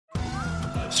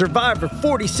Survivor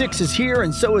 46 is here,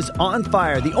 and so is On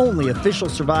Fire, the only official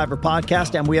Survivor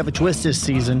podcast, and we have a twist this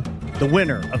season. The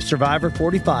winner of Survivor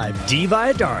 45, Dee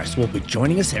Valladares, will be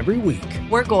joining us every week.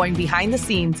 We're going behind the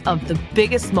scenes of the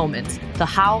biggest moments, the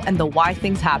how and the why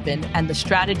things happen, and the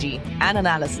strategy and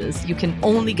analysis you can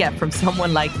only get from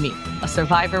someone like me, a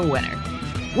Survivor winner.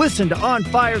 Listen to On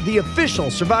Fire, the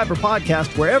official Survivor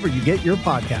podcast, wherever you get your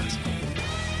podcast.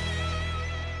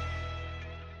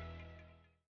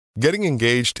 Getting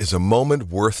engaged is a moment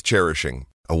worth cherishing.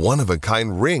 A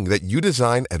one-of-a-kind ring that you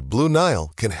design at Blue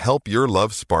Nile can help your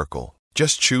love sparkle.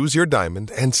 Just choose your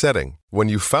diamond and setting. When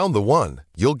you've found the one,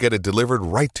 you'll get it delivered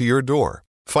right to your door.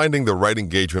 Finding the right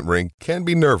engagement ring can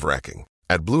be nerve-wracking.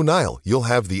 At Blue Nile, you'll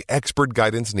have the expert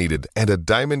guidance needed and a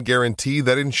diamond guarantee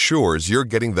that ensures you're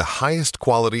getting the highest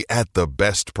quality at the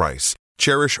best price.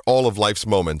 Cherish all of life's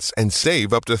moments and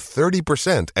save up to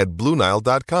 30% at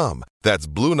BlueNile.com. That's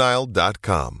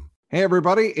BlueNile.com. Hey,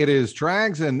 everybody, it is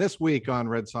Trags, and this week on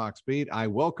Red Sox Beat, I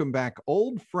welcome back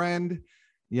old friend,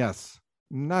 yes,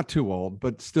 not too old,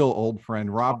 but still old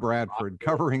friend, Rob Bradford,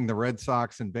 covering the Red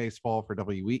Sox and baseball for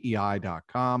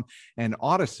WEEI.com and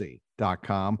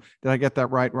Odyssey.com. Did I get that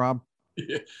right, Rob?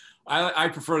 Yeah. I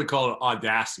prefer to call it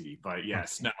Audacity, but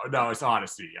yes, no, it's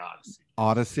Odyssey.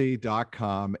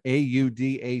 Odyssey.com,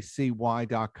 AUDACY.com,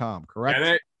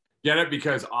 correct? Get it?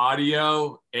 Because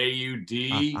audio,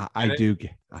 AUD. I do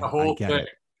get the whole thing.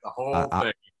 The whole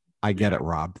thing. I get it,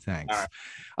 Rob. Thanks.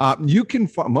 Right. You can,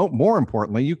 more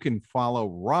importantly, you can follow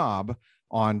Rob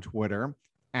on Twitter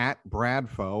at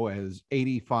Bradfo, as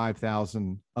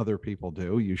 85,000 other people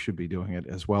do. You should be doing it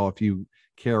as well if you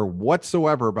care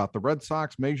whatsoever about the Red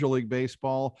Sox, Major League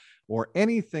Baseball, or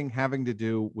anything having to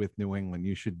do with New England.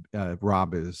 You should,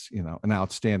 Rob is, an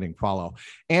outstanding follow.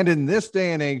 And in this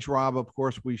day and age, Rob, of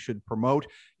course, we should promote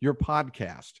your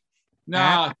podcast.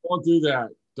 Nah, don't do that.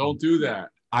 Don't do that.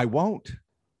 I won't.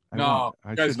 You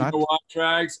guys, you know what,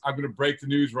 Trags? I'm going to break the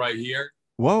news right here.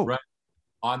 Whoa. Right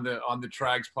on the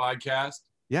Trags podcast.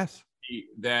 Yes.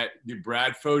 That the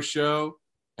Bradfo show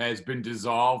has been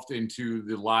dissolved into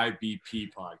the Live BP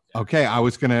podcast. Okay, I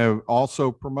was going to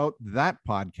also promote that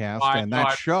podcast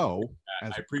that show. I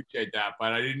appreciate that,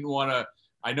 but I didn't want to.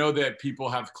 I know that people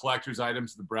have collector's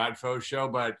items to the Bradfo show,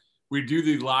 but we do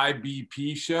the Live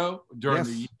BP show during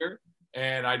the year,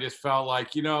 and I just felt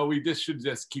like we should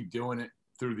just keep doing it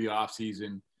through the off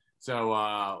season.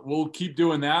 So we'll keep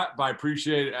doing that, but I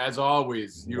appreciate it as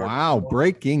always. Wow,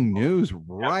 breaking news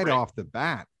right off the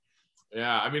bat.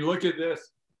 Yeah, I mean, look at this.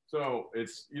 So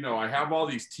it's, I have all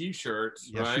these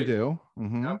T-shirts, yes, right? You do.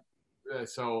 Mm-hmm. Yep.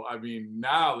 So, I mean,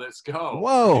 now let's go.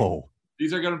 Whoa.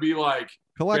 These are going to be like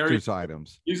collector's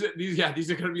items. These are going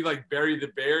to be like Bury the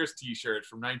Bears T-shirts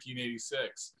from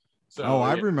 1986. So,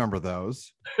 I remember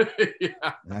those.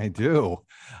 Yeah, I do.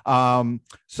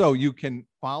 So you can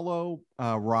follow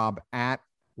Rob at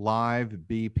Live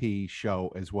BP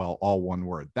Show as well, all one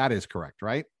word. That is correct,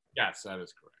 right? Yes, that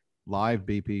is correct. Live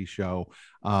BP Show.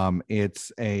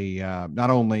 It's a not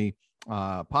only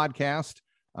podcast,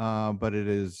 but it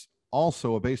is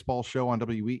also a baseball show on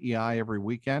WEEI every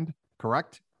weekend,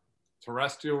 correct?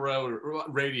 Terrestrial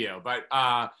radio, but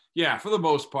for the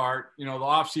most part, the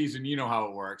off season, how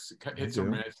it works. Hits or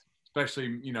miss,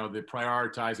 especially the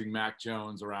prioritizing Mac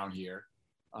Jones around here.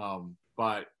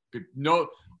 But no,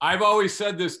 I've always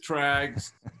said this,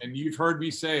 Trags, and you've heard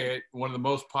me say it. One of the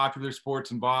most popular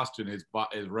sports in Boston is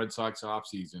Red Sox off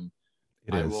season.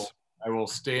 I will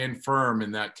stand firm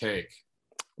in that take.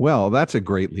 Well, that's a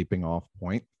great leaping off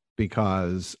point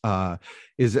because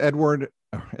is Eduardo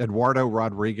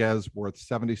Rodriguez worth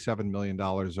 $77 million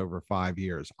over 5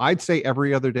 years? I'd say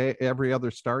every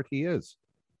other start he is.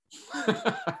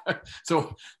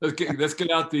 So let's get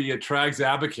out the Trags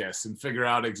abacus and figure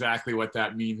out exactly what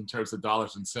that means in terms of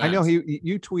dollars and cents. I know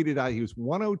you tweeted out he was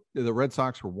 102. The Red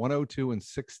Sox were 102 and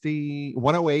 60,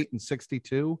 108 and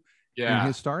 62 in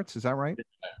his starts. Is that right?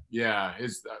 Yeah,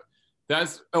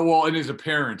 that's in his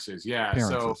appearances. Yeah,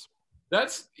 so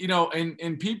that's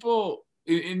and people.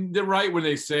 They're right when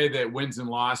they say that wins and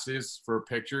losses for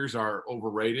pitchers are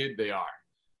overrated. They are.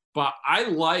 But I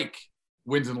like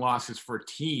wins and losses for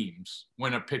teams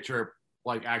when a pitcher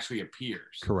actually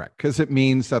appears. Correct. Because it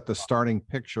means that the starting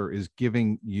pitcher is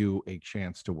giving you a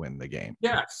chance to win the game.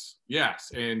 Yes.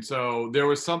 And so there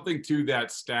was something to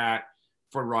that stat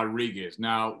for Rodriguez.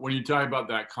 Now, when you talk about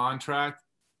that contract,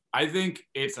 I think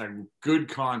it's a good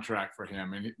contract for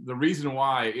him. And the reason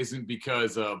why isn't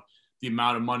because of the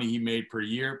amount of money he made per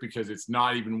year, because it's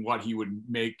not even what he would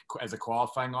make as a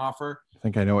qualifying offer. I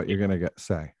think I know what you're going to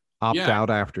say. Opt out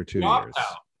after 2 years.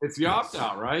 It's the opt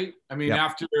out, right? I mean,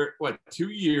 after 2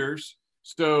 years.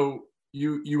 So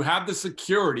you have the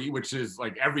security, which is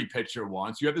like every pitcher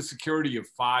wants. You have the security of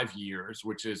 5 years,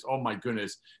 which is, oh my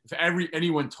goodness. If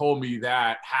anyone told me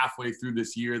that halfway through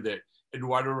this year that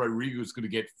Eduardo Rodriguez is going to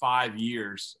get 5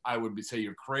 years, I would say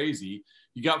you're crazy.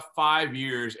 You got 5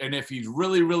 years, and if he's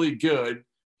really, really good,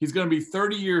 he's going to be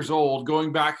 30 years old,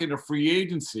 going back into free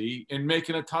agency and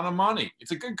making a ton of money.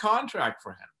 It's a good contract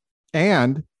for him.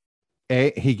 And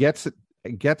he gets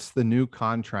the new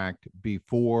contract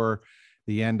before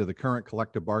the end of the current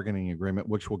collective bargaining agreement,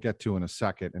 which we'll get to in a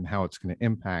second, and how it's going to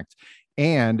impact.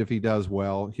 And if he does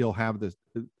well, he'll have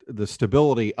the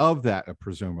stability of that,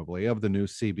 presumably, of the new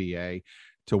CBA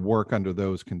to work under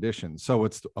those conditions. So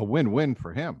it's a win-win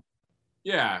for him.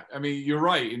 Yeah, I mean, you're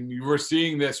right. And we're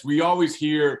seeing this. We always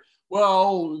hear,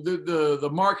 well, the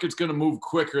market's going to move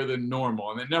quicker than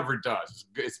normal, and it never does.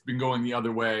 It's been going the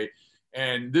other way.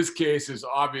 And this case is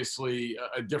obviously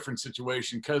a different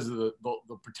situation because of the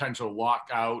potential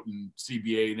lockout and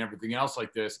CBA and everything else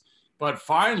like this. But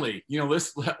finally,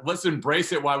 let's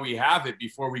embrace it while we have it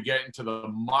before we get into the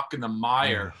muck and the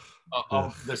mire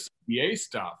of the CBA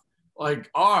stuff. Like,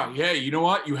 oh, yeah, you know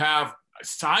what? You have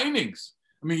signings.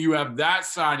 I mean, you have that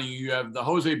signing. You have the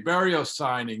Jose Barrios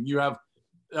signing. You have,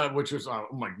 which was,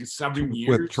 7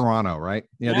 years. With Toronto, right?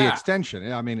 Yeah, the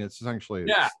extension. I mean, it's essentially.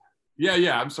 Yeah.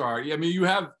 I'm sorry. I mean, you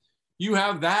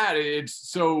have that. It's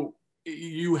so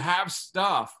you have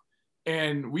stuff,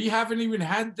 and we haven't even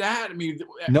had that. I mean,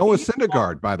 Noah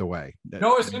Syndergaard, by the way.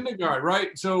 Noah Syndergaard,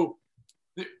 right? So,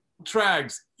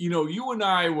 Trags, you and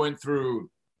I went through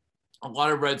a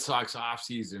lot of Red Sox off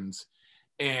seasons,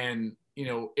 and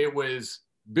it was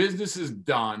business is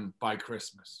done by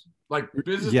Christmas. Like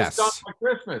business is done by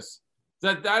Christmas.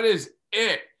 That is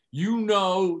it.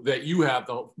 That you have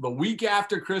the week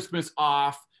after Christmas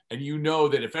off, and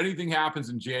that if anything happens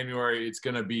in January, it's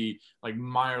going to be like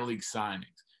minor league signings.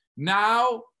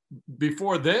 Now,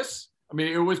 before this, I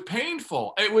mean, it was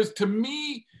painful. It was, to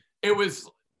me,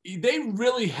 they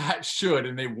really should,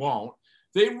 and they won't.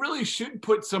 They really should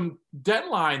put some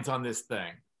deadlines on this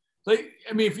thing. Like,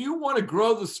 I mean, if you want to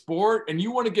grow the sport and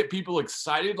you want to get people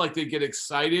excited, like they get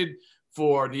excited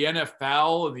for the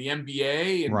NFL and the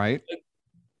NBA, and right.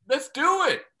 Let's do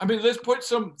it. I mean, let's put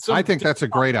some. I think that's a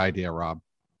great idea, Rob.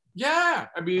 Yeah.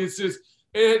 I mean,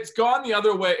 it's gone the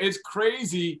other way. It's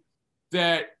crazy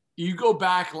that you go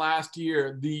back last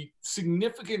year, the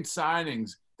significant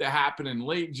signings that happened in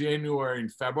late January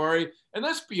and February. And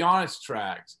let's be honest,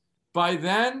 Trags, by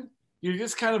then you're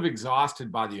just kind of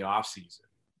exhausted by the offseason.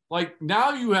 Like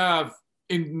now you have,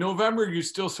 in November, you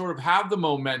still sort of have the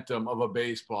momentum of a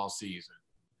baseball season,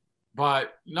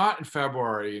 but not in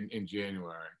February and in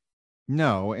January.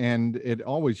 No, and it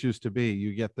always used to be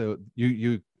you get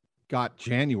you got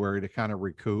January to kind of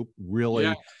recoup,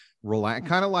 really relax,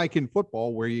 kind of like in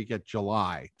football where you get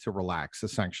July to relax,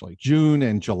 essentially June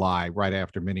and July right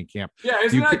after minicamp. Yeah,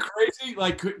 isn't that crazy?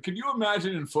 Like, could you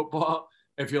imagine in football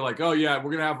if you're like, oh yeah,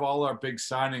 we're gonna have all our big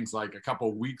signings like a couple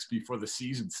of weeks before the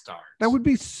season starts? That would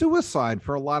be suicide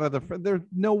for a lot of there's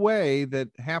no way that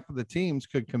half of the teams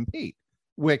could compete,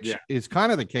 which is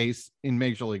kind of the case in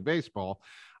Major League Baseball.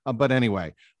 But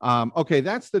anyway, okay,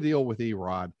 that's the deal with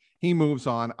Erod. He moves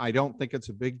on. I don't think it's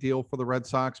a big deal for the Red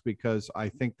Sox because I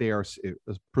think they are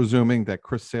presuming that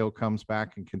Chris Sale comes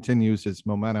back and continues his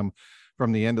momentum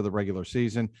from the end of the regular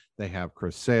season. They have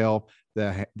Chris Sale.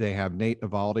 They have Nate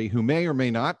Eovaldi, who may or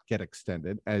may not get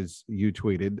extended, as you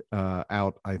tweeted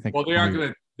out. I think. Well, they aren't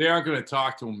going to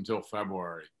talk to him until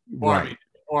February. Right.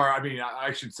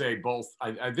 I should say both.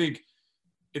 I think.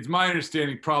 It's my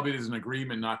understanding probably there's an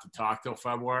agreement not to talk till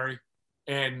February.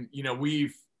 And,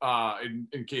 we've,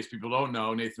 in case people don't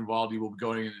know, Nathan Eovaldi will be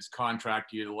going in his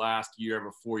contract year, the last year of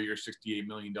a 4-year, $68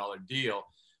 million deal.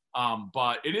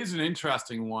 But it is an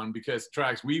interesting one because,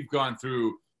 Trax, we've gone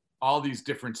through all these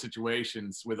different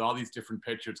situations with all these different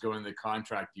pitchers going into the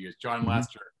contract years. John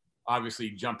Lester, obviously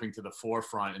jumping to the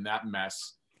forefront in that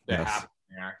mess that happened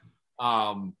there.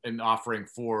 And offering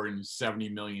 $4 and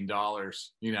 $70 million,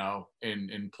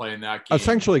 and playing that game.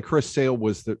 Essentially, Chris Sale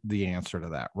was the answer to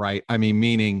that, right? I mean,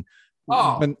 meaning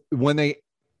when they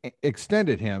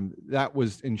extended him, that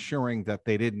was ensuring that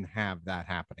they didn't have that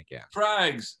happen again.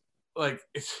 Frags, like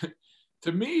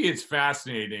to me, it's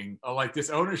fascinating. Like this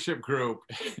ownership group.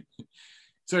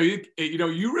 So you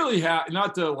really have,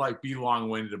 not to like be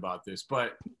long-winded about this,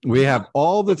 but we have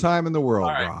all the time in the world,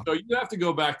 all right, Rob. So you have to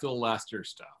go back to the Lester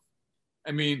stuff.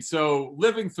 I mean, so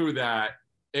living through that,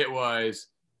 it was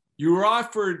you were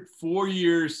offered 4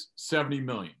 years, $70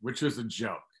 million, which was a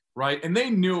joke, right? And they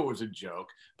knew it was a joke,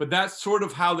 but that's sort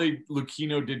of how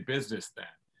Lucchino did business then,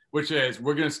 which is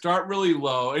we're going to start really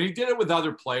low. And he did it with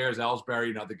other players, Ellsbury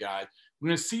and other guys. We're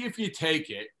going to see if you take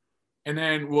it, and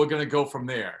then we're going to go from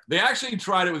there. They actually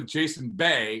tried it with Jason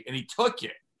Bay, and he took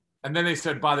it. And then they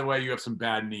said, by the way, you have some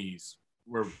bad knees.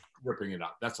 We're ripping it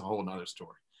up. That's a whole nother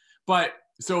story. But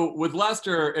so with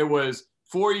Lester, it was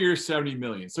 4 years, $70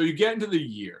 million. So you get into the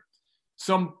year.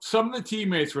 Some of the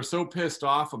teammates were so pissed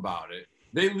off about it,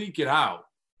 they leak it out,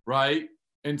 right?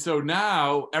 And so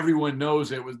now everyone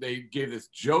knows they gave this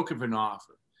joke of an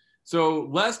offer. So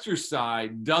Lester's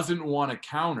side doesn't want to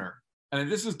counter.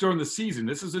 And this is during the season.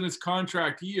 This is in his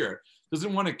contract year.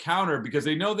 Doesn't want to counter because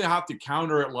they know they have to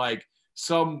counter it like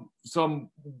some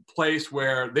place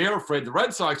where they're afraid the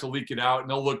Red Sox will leak it out and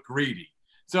they'll look greedy.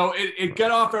 So it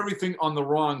got off everything on the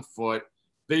wrong foot.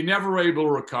 They never were able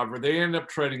to recover. They ended up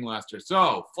trading Lester.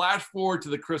 So flash forward to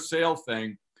the Chris Sale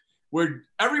thing where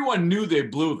everyone knew they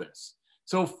blew this.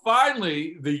 So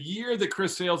finally, the year that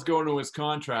Chris Sale's going to his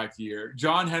contract year,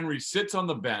 John Henry sits on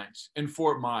the bench in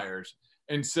Fort Myers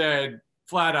and said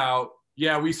flat out,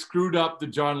 yeah, we screwed up the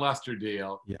John Lester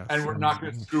deal, and we're not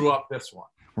going to screw up this one.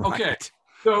 Right. Okay,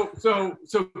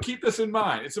 so keep this in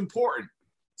mind. It's important.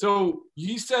 So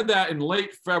he said that in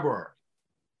late February.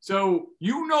 So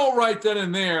you know right then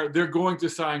and there they're going to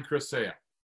sign Chris Sale.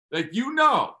 Like you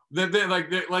know that they're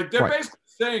right. Basically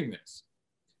saying this.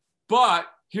 But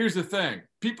here's the thing.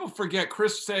 People forget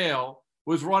Chris Sale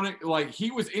was running,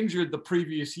 he was injured the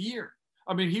previous year.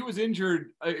 I mean, he was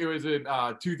injured, it was in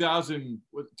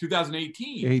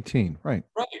 2018. 18, right.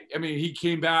 Right. I mean, he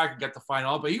came back and got the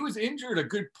final, but he was injured a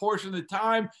good portion of the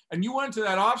time. And you went into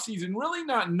that offseason really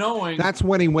not knowing. That's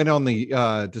when he went on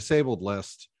the disabled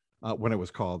list, when it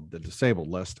was called the disabled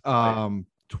list, right.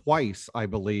 Twice, I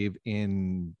believe,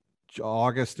 in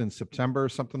August and September,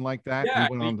 something like that. Yeah,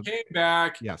 he came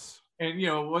back. Yes. And,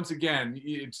 once again,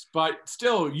 but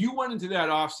still, you went into that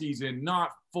offseason not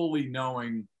fully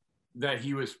knowing that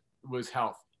he was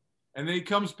healthy. And then he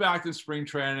comes back to spring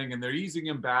training and they're easing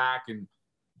him back. And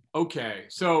okay,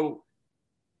 so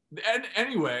and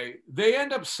anyway, they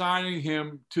end up signing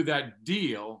him to that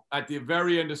deal at the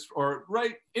very end or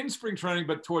right in spring training,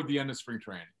 but toward the end of spring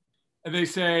training. And they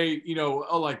say,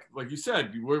 like you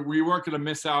said, we weren't going to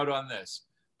miss out on this.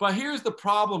 But here's the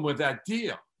problem with that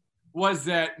deal was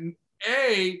that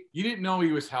A, you didn't know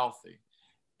he was healthy.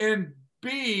 And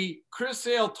B, Chris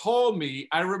Sale told me,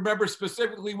 I remember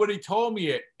specifically what he told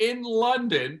me in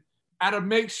London at a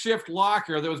makeshift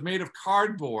locker that was made of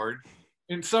cardboard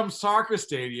in some soccer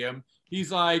stadium.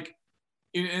 He's like,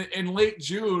 in late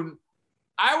June,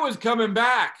 I was coming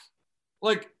back.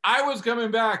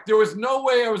 There was no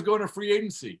way I was going to free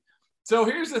agency. So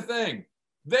here's the thing.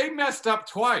 They messed up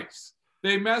twice.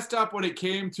 They messed up when it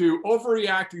came to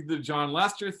overreacting to the John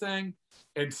Lester thing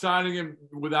and signing him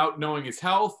without knowing his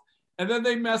health. And then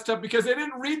they messed up because they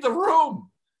didn't read the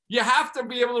room. You have to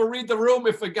be able to read the room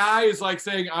if a guy is like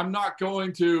saying, I'm not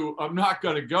going to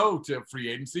go to free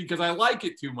agency because I like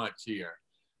it too much here.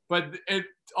 But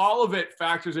all of it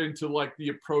factors into the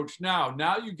approach now.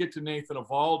 Now you get to Nathan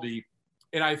Eovaldi,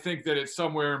 and I think that it's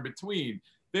somewhere in between.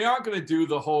 They aren't going to do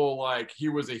the whole he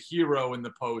was a hero in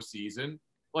the postseason.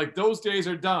 Those days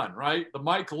are done, right? The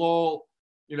Mike Lowell,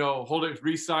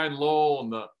 re-sign Lowell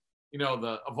and the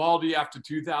Eovaldi after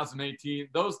 2018,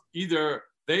 those either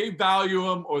they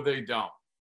value him or they don't.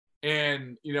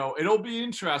 And, it'll be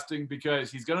interesting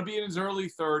because he's going to be in his early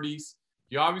 30s.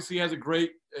 He obviously has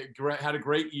had a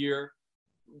great year,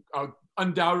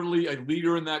 undoubtedly a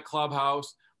leader in that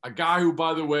clubhouse, a guy who,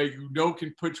 by the way,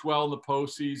 can pitch well in the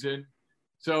postseason.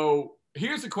 So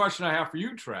here's the question I have for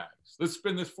you, Trags. Let's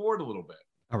spin this forward a little bit.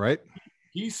 All right.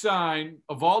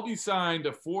 Eovaldi signed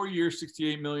a 4-year,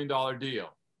 $68 million deal.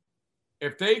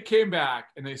 If they came back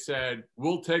and they said,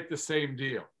 we'll take the same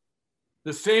deal,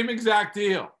 the same exact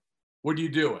deal, would you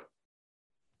do it?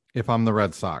 If I'm the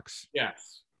Red Sox?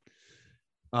 Yes.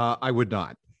 I would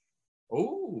not.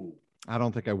 Oh. I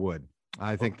don't think I would.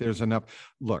 I think there's enough.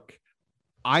 Look,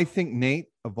 I think Nate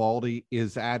Eovaldi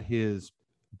is at his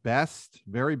best,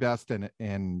 very best,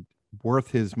 and worth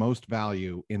his most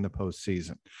value in the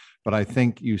postseason. But I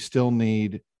think you still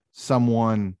need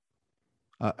someone.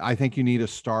 I think you need a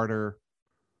starter,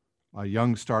 a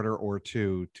young starter or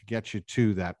two to get you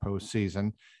to that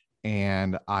postseason.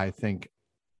 And I think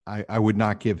I would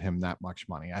not give him that much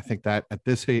money. I think that at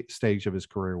this stage of his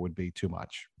career would be too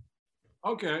much.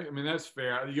 Okay. I mean, that's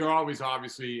fair. You're always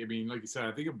obviously, like you said,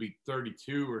 I think it'll be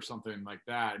 32 or something like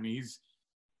that. I mean,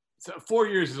 4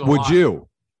 years is a lot. Would you?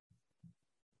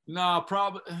 No,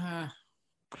 probably.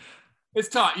 It's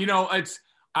tough.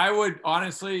 I would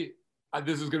honestly,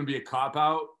 this is going to be a cop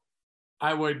out.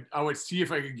 I would see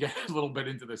if I could get a little bit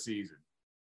into the season.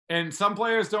 And some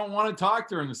players don't want to talk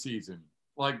during the season.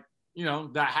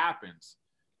 That happens.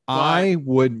 I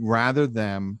would rather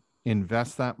them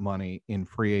invest that money in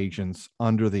free agents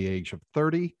under the age of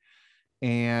 30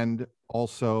 and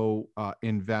also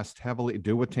invest heavily,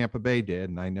 do what Tampa Bay did.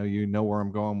 And I know you know where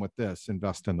I'm going with this,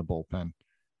 invest in the bullpen,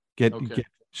 get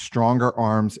stronger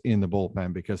arms in the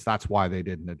bullpen, because that's why they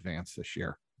didn't advance this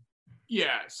year.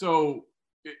 Yeah. So,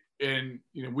 and,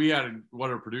 we had one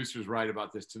of our producers write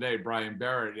about this today, Brian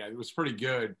Barrett. Yeah, it was pretty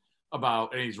good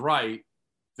about, and he's right,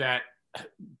 that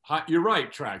you're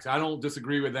right, Trax. I don't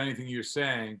disagree with anything you're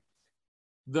saying.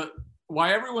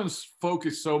 Why everyone's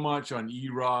focused so much on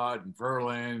Erod and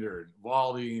Verlander and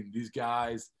Waldy and these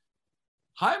guys,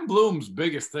 Chaim Bloom's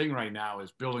biggest thing right now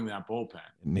is building that bullpen.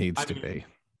 It needs to be.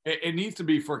 It needs to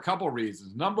be for a couple of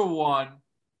reasons. Number one,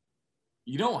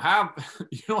 you don't have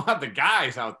the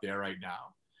guys out there right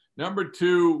now. Number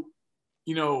two,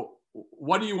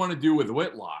 what do you want to do with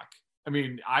Whitlock? I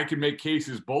mean, I can make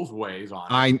cases both ways on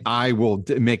it. I will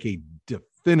make a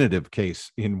definitive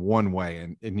case in one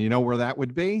way, and you know where that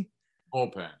would be?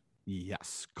 Bullpen.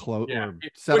 Yes,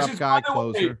 setup guy,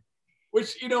 closer.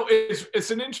 Which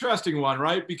it's an interesting one,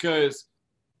 right? Because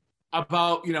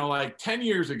about 10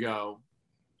 years ago,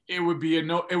 it would be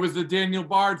it was the Daniel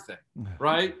Bard thing,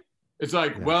 right? It's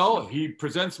like, yes. Well, he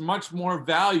presents much more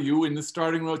value in the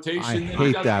starting rotation. I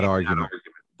hate that argument.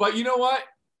 But you know what?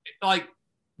 Like,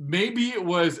 maybe it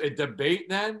was a debate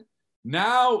then.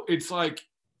 Now it's like,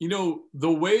 the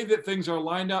way that things are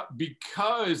lined up,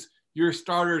 because your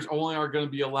starters only are going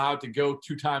to be allowed to go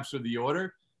 2 times through the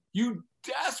order, you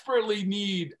desperately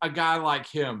need a guy like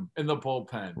him in the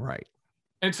bullpen. Right.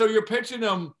 And so you're pitching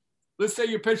him, let's say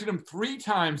you're pitching him 3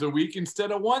 times a week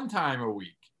instead of 1 time a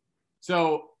week.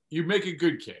 So you make a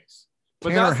good case. But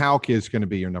Tanner Houck is going to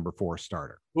be your number 4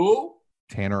 starter. Who?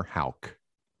 Tanner Houck.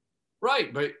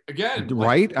 Right, but again,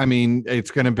 right? I mean,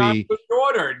 it's going to be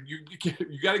order.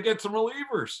 You got to get some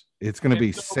relievers. It's going to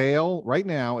be Sale right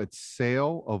now. It's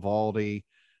Sale, Eovaldi,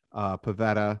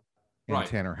 Pivetta, and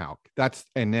Tanner Houck.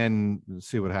 And then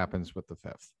see what happens with the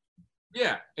 5th.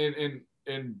 Yeah,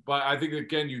 but I think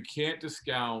again, you can't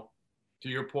discount, to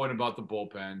your point about the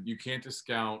bullpen, you can't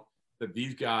discount that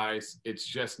these guys. It's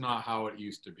just not how it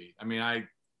used to be. I mean,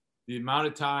 the amount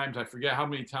of times, I forget how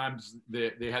many times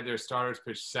they had their starters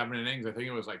pitch 7 innings. I think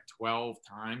it was like 12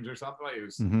 times or something. It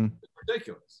was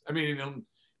ridiculous. I mean,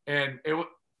 and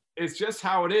it's just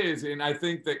how it is. And I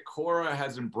think that Cora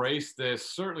has embraced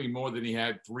this certainly more than he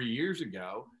had 3 years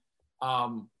ago.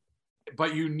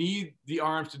 But you need the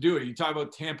arms to do it. You talk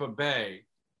about Tampa Bay.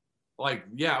 Like,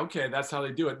 yeah, okay, that's how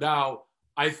they do it. Now,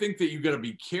 I think that you got to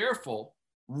be careful,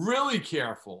 really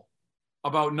careful,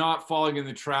 about not falling in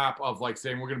the trap of like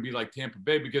saying we're going to be like Tampa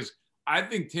Bay, because I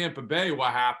think Tampa Bay,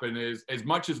 what happened is, as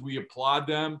much as we applaud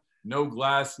them, no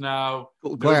Glasnow,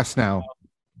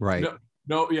 right?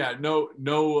 No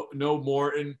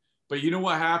Morton. But you know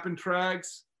what happened,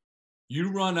 Trags?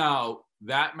 You run out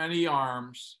that many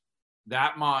arms,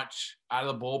 that much out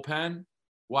of the bullpen.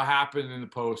 What happened in the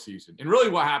postseason, and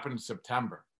really what happened in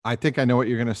September? I think I know what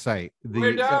you're going to say.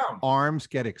 The arms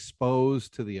get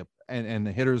exposed to the and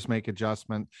the hitters make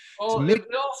adjustment. Oh,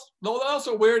 they'll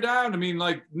also wear down. I mean,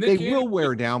 like Nick they will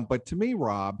wear down. But to me,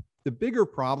 Rob, the bigger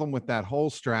problem with that whole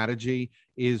strategy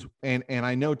is, and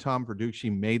I know Tom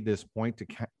Verducci made this point to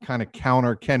kind of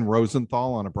counter Ken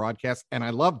Rosenthal on a broadcast, and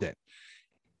I loved it.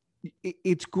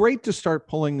 It's great to start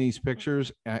pulling these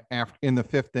pictures after in the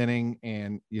 5th inning,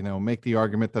 and make the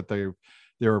argument that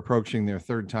they're approaching their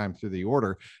 3rd time through the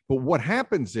order. But what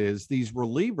happens is these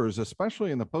relievers,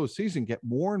 especially in the postseason, get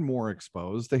more and more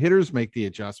exposed. The hitters make the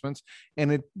adjustments,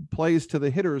 and it plays to the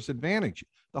hitter's advantage.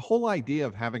 The whole idea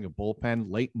of having a bullpen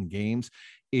late in games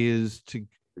is to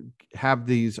have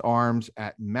these arms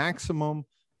at maximum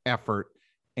effort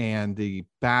and the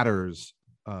batters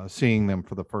seeing them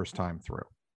for the first time through.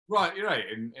 Right, you're right.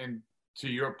 And to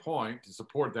your point, to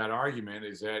support that argument,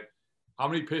 is that how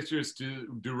many pitchers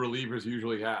do relievers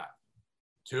usually have?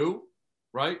 2,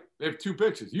 right? They have 2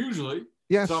 pitches usually.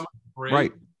 Yes, some 3.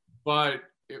 Right. But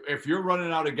if you're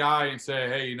running out a guy and say,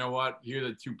 hey, you know what? Here are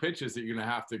the 2 pitches that you're going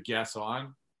to have to guess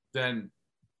on, then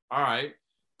all right.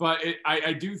 But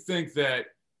I do think that,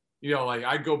 like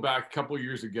I go back a couple of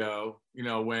years ago,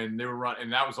 when they were running,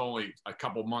 and that was only a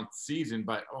couple months season,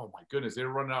 but oh my goodness, they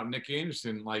were running out Nick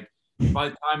Anderson. Like by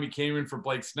the time he came in for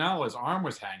Blake Snell, his arm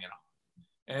was hanging off.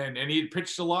 And he had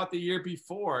pitched a lot the year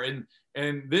before. And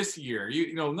this year,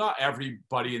 not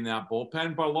everybody in that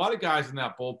bullpen, but a lot of guys in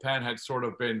that bullpen had sort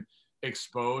of been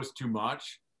exposed too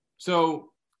much. So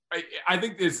I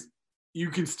think you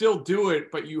can still do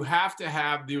it, but you have to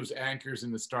have those anchors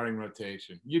in the starting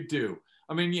rotation. You do.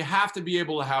 I mean, you have to be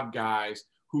able to have guys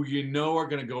who are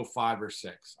going to go 5 or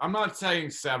 6. I'm not saying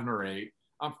 7 or 8.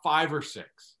 I'm 5 or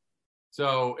 6.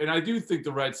 So, and I do think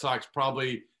the Red Sox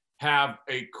probably have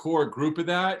a core group of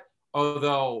that.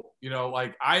 Although,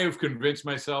 like I have convinced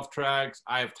myself, Trags,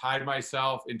 I have tied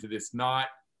myself into this knot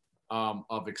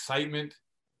of excitement.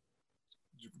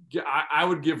 I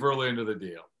would give Verlander the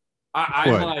deal.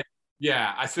 I'm like,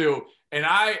 yeah, I feel, and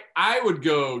I would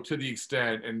go to the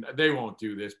extent, and they won't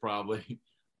do this probably.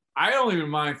 I don't even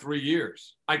mind 3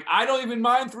 years. Like, I don't even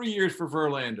mind 3 years for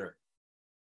Verlander.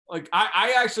 Like,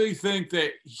 I actually think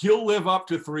that he'll live up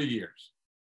to 3 years.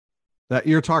 That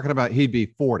you're talking about, he'd be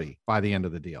 40 by the end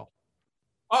of the deal.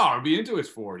 Oh, he'll be into his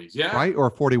 40s, yeah. Right? Or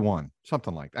 41,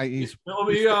 something like that. He's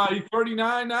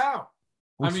 39 now.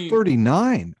 He's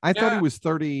 39. I thought he was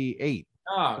 38.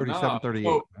 37,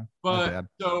 38.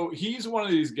 So he's one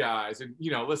of these guys, and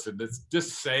listen, that's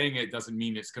just saying it doesn't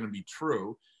mean it's going to be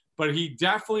true, but he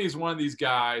definitely is one of these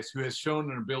guys who has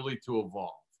shown an ability to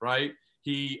evolve, right?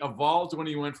 He evolved when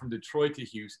he went from Detroit to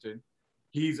Houston.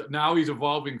 He's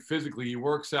evolving physically. He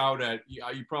works out at,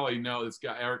 you probably know this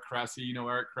guy, Eric Cressy. You know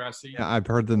Eric Cressy? Yeah, I've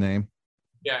heard the name.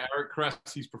 Yeah, Eric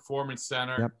Cressy's Performance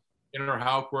Center. Yep. Inner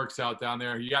Houck works out down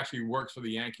there. He actually works for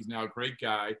the Yankees now, great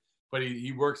guy. But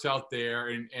he works out there.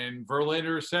 And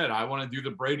Verlander said, I want to do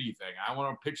the Brady thing. I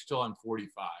want to pitch till I'm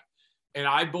 45. And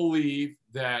I believe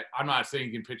that, I'm not saying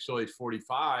he can pitch till he's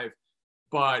 45,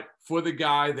 but for the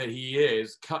guy that he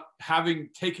is, having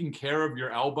taken care of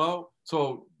your elbow,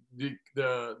 so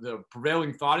the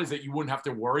prevailing thought is that you wouldn't have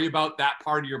to worry about that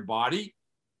part of your body,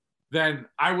 then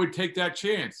I would take that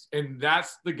chance. And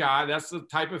that's the guy, that's the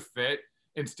type of fit.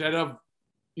 Instead of,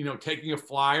 taking a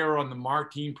flyer on the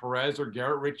Martin Perez or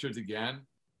Garrett Richards again,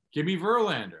 give me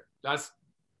Verlander. That's,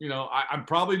 I'm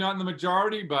probably not in the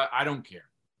majority, but I don't care.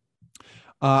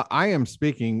 I am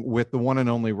speaking with the one and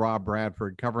only Rob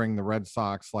Bradford, covering the Red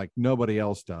Sox like nobody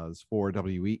else does for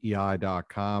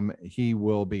WEEI.com. He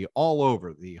will be all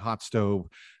over the hot stove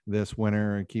this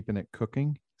winter, keeping it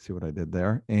cooking. See what I did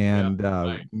there? And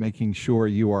right. Making sure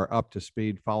you are up to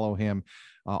speed. Follow him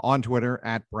on Twitter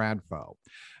at Bradfo.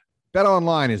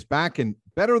 BetOnline is back and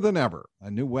better than ever.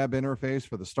 A new web interface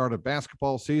for the start of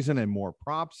basketball season and more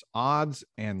props, odds,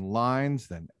 and lines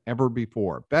than ever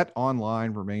before.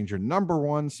 BetOnline remains your number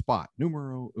one spot,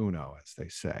 numero uno, as they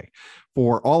say,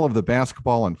 for all of the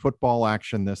basketball and football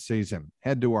action this season.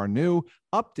 Head to our new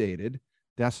updated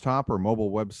desktop or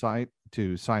mobile website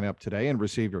to sign up today and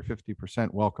receive your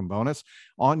 50% welcome bonus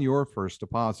on your first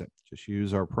deposit. Just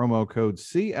use our promo code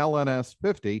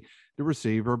CLNS50 to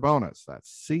receive your bonus.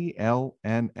 That's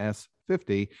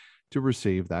CLNS50 to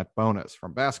receive that bonus.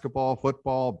 From basketball,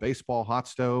 football, baseball, hot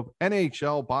stove,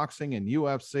 NHL, boxing, and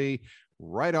UFC,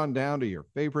 right on down to your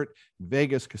favorite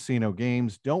Vegas casino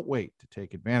games. Don't wait to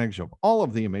take advantage of all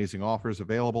of the amazing offers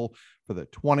available for the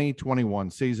 2021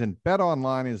 season.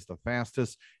 BetOnline is the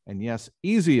fastest and, yes,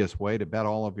 easiest way to bet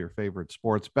all of your favorite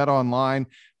sports. BetOnline,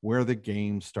 where the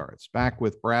game starts. Back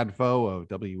with Bradfo of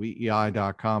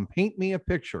WEEI.com. Paint me a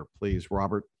picture, please,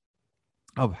 Robert,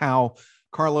 of how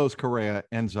Carlos Correa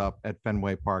ends up at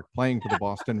Fenway Park playing for the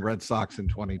Boston Red Sox in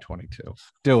 2022.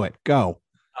 Do it. Go.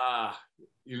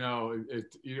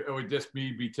 It would just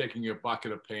be taking a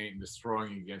bucket of paint and just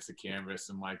throwing it against the canvas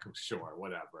and like, sure,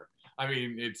 whatever. I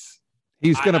mean,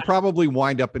 he's going to probably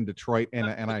wind up in Detroit. And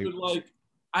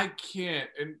I can't,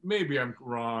 and maybe I'm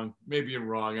wrong.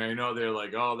 I know they're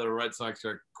like, oh, the Red Sox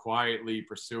are quietly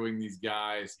pursuing these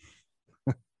guys,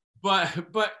 but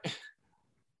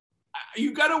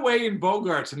you got to weigh in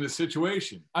Bogarts in this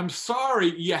situation. I'm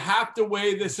sorry, you have to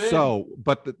weigh this in. So,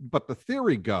 but the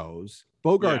theory goes,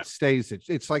 Bogart stays.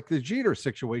 It's like the Jeter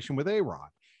situation with A-Rod.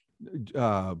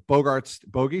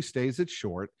 Bogey stays at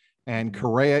short, and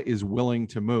Correa is willing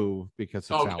to move because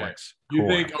it's Alex You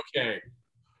Cora. think, okay.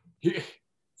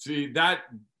 See, that,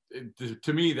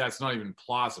 to me, that's not even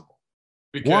plausible.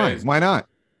 Because, Why not?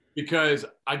 Because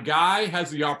a guy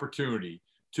has the opportunity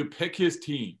to pick his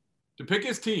team.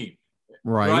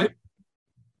 Right?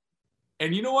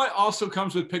 And you know what also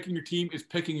comes with picking your team is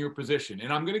picking your position.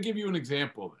 And I'm going to give you an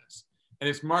example of this. And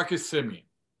it's Marcus Semien.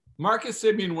 Marcus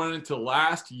Semien went into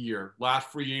last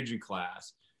free agent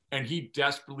class, and he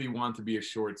desperately wanted to be a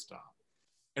shortstop.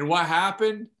 And what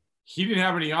happened? He didn't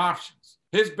have any options.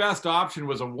 His best option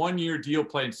was a 1-year deal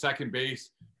playing second base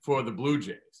for the Blue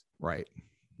Jays. Right.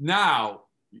 Now,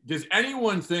 does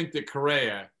anyone think that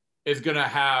Correa is going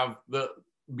to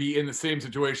be in the same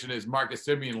situation as Marcus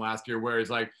Semien last year, where he's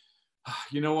like,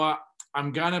 you know what?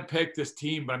 I'm going to pick this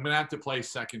team, but I'm going to have to play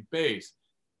second base.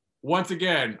 Once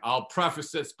again, I'll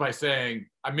preface this by saying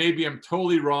maybe I'm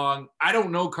totally wrong. I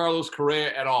don't know Carlos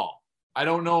Correa at all. I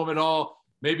don't know him at all.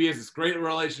 Maybe he has this great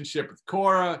relationship with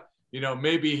Cora.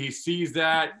 Maybe he sees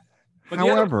that. But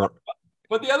however,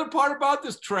 But the other part about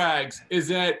this, Trags, is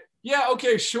that, yeah,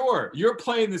 okay, sure. You're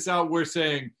playing this out. We're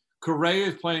saying Correa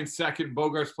is playing second,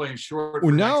 Bogart's playing short.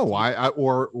 Well, no,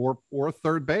 or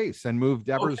third base and move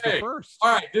Devers to first.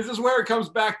 All right, this is where it comes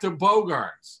back to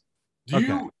Bogarts.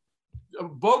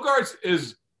 Bogarts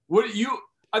is what you?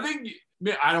 I think.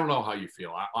 I don't know how you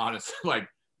feel. Honestly, like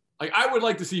I would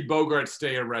like to see Bogarts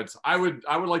stay a Red Sox. I would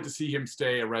like to see him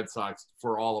stay a Red Sox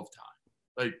for all of time.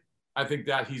 Like I think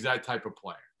that he's that type of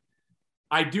player.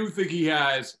 I do think he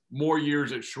has more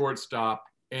years at shortstop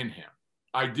in him.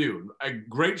 I do. A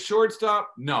great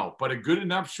shortstop? No. But a good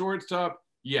enough shortstop?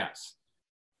 Yes.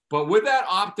 But with that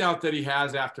opt-out that he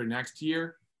has after next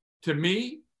year, to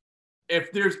me,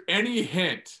 if there's any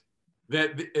hint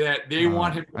that they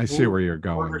want him to I see where you're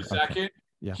going. For second, okay.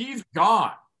 Yeah. He's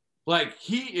gone. Like,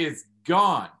 he is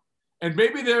gone. And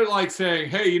maybe they're like saying,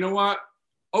 hey, you know what?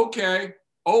 Okay.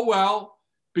 Oh, well,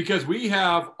 because we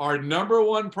have our number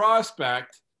one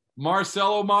prospect,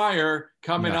 Marcelo Meyer,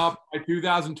 coming up by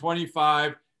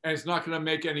 2025, and it's not going to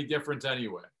make any difference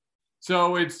anyway.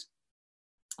 So it's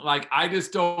like, I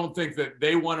just don't think that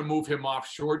they want to move him off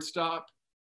shortstop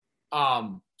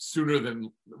rather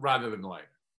than later.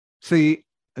 See,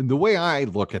 the way I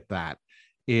look at that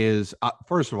is,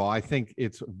 first of all, I think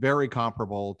it's very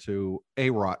comparable to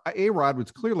A-Rod. A-Rod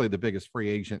was clearly the biggest free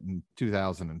agent in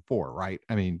 2004, right?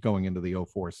 I mean, going into the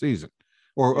 04 season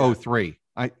or 03.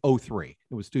 03.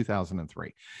 It was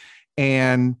 2003.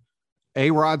 And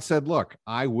A-Rod said, look,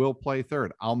 I will play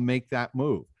third. I'll make that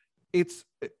move. It's,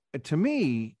 to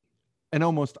me, an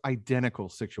almost identical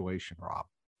situation, Rob.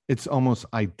 It's almost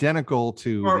identical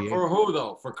to for who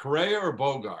though? For Correa or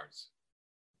Bogarts?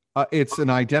 It's an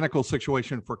identical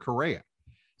situation for Correa.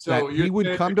 So he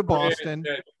would come to Boston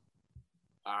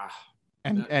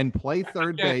and play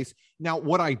third base. Now,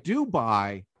 what I do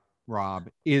buy, Rob,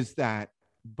 is that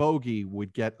Bogey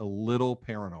would get a little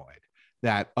paranoid.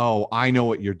 That, oh, I know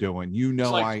what you're doing. You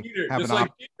know, I have just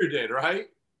like Peter did, right?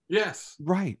 Yes.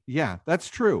 Right. Yeah, that's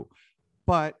true.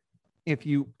 But if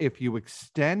you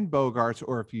extend Bogarts,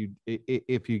 or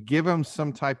if you give him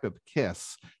some type of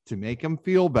kiss to make him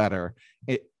feel better,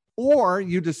 or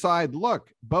you decide,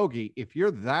 look, Bogey, if you're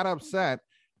that upset,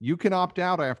 you can opt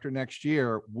out after next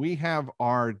year. We have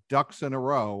our ducks in a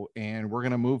row and we're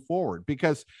going to move forward.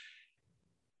 Because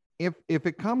if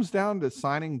it comes down to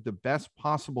signing the best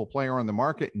possible player on the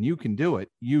market and you can do it,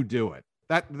 you do it.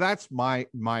 That's my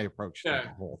approach to the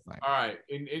whole thing. All right.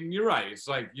 And you're right. It's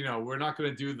like, we're not going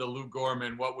to do the Lou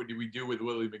Gorman, what would we do with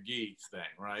Willie McGee thing,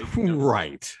 right?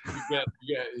 Right.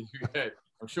 You get,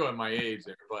 I'm showing my age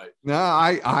there, but. No,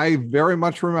 I very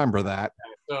much remember that.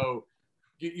 So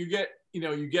you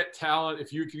get talent.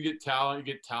 If you can get talent,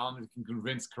 you get talent that can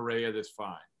convince Correa, that's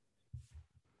fine.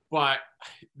 But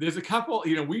there's a couple,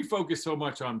 we focus so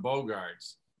much on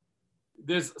Bogarts.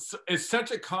 It's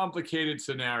such a complicated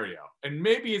scenario, and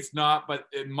maybe it's not, but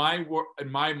in my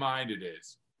mind it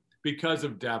is, because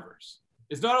of Devers.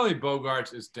 It's not only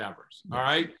Bogarts, it's Devers. All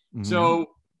right. Mm-hmm.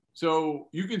 So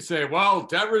you can say, well,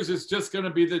 Devers is just going to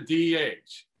be the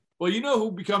DH. Well, you know who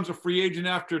becomes a free agent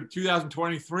after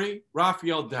 2023?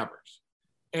 Rafael Devers.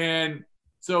 And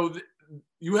so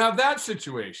you have that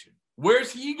situation.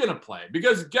 Where's he going to play?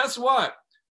 Because guess what?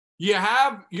 You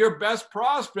have your best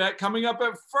prospect coming up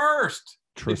at first.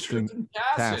 Tristan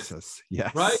Cassis.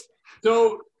 Yes. Right?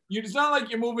 So it's not like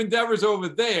you're moving Devers over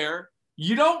there.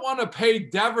 You don't want to pay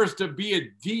Devers to be a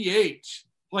DH.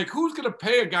 Like, who's going to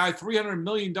pay a guy $300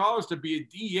 million to be a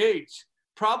DH?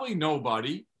 Probably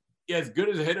nobody, as good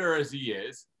as a hitter as he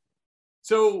is.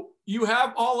 So you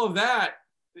have all of that.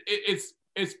 It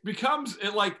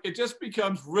just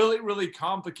becomes really, really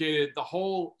complicated, the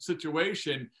whole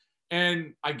situation.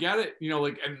 And I get it,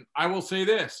 and I will say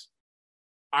this.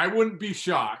 I wouldn't be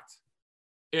shocked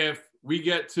if we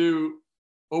get to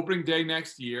opening day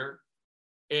next year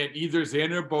and either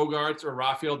Xander Bogaerts or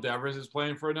Rafael Devers is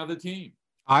playing for another team.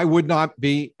 I would not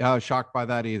be shocked by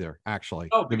that either, actually.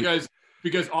 Oh,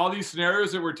 because all these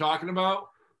scenarios that we're talking about,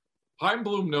 Chaim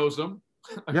Bloom knows them.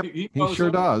 Yep, he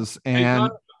sure does. And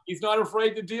he's not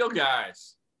afraid to deal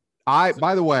guys. By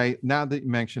the way, now that you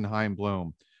mentioned Chaim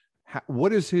Bloom,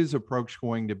 what is his approach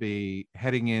going to be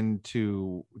heading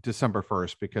into December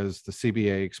 1st? Because the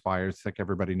CBA expires. I think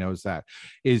everybody knows that.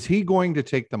 Is he going to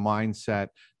take the mindset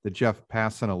that Jeff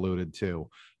Passan alluded to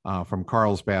from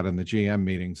Carlsbad in the GM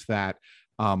meetings, that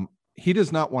he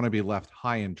does not want to be left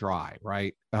high and dry,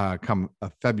 right? Come a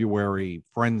February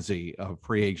frenzy of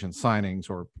free agent signings,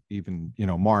 or even,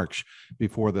 March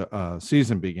before the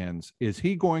season begins. Is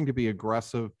he going to be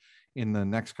aggressive in the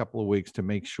next couple of weeks to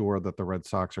make sure that the Red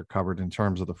Sox are covered in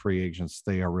terms of the free agents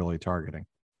they are really targeting?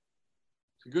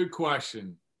 It's a good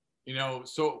question.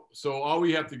 So all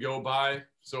we have to go by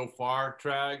so far,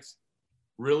 Trags,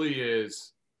 really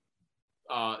is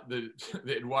the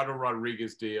Eduardo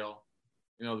Rodriguez deal,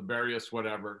 the Barrios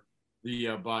whatever,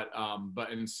 but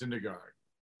in Syndergaard.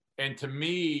 And to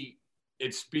me,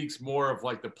 it speaks more of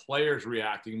like the players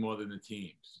reacting more than the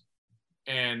teams.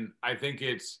 And I think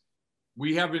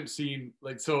we haven't seen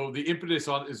so the impetus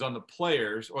is on the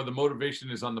players, or the motivation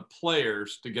is on the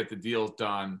players to get the deals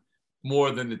done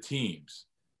more than the teams,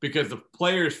 because the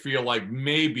players feel like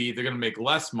maybe they're going to make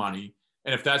less money.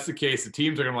 And if that's the case, the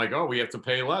teams are going to be like, oh, we have to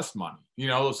pay less money,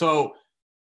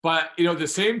 but at the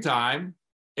same time,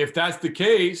 if that's the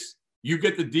case, you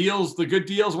get the good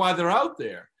deals while they're out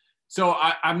there. So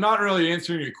I'm not really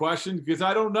answering your question because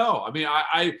I don't know. I mean,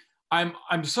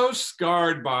 I'm so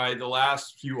scarred by the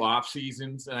last few off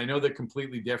seasons, and I know they're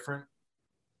completely different.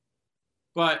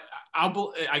 But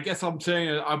I guess I'm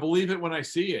saying I believe it when I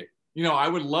see it. I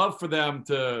would love for them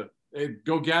to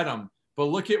go get him, but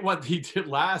look at what he did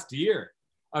last year.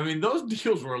 I mean, those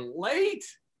deals were late.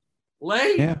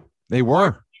 Yeah, they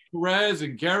were. Perez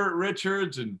and Garrett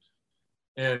Richards and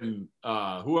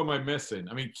who am I missing?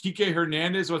 I mean, Kike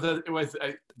Hernandez was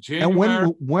January.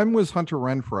 And when was Hunter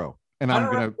Renfroe? And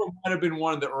Renfroe might have been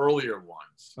one of the earlier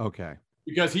ones. Okay.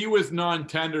 Because he was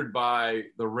non-tendered by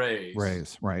the Rays.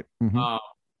 Rays, right. Mm-hmm.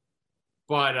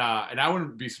 But I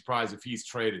wouldn't be surprised if he's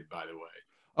traded, by the way.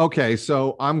 Okay,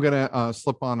 so I'm going to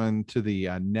slip on into the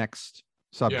next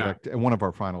subject, and one of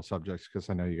our final subjects, because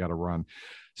I know you got to run.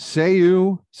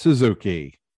 Seiyu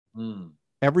Suzuki.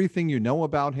 Everything you know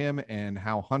about him and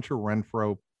how Hunter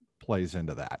Renfroe plays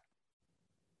into that.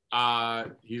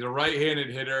 He's a right-handed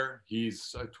hitter.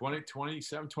 He's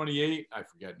 27, 28. I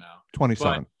forget now.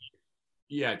 27.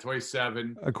 Yeah,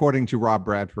 27. According to Rob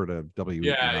Bradford of W.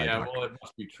 Yeah. Well, it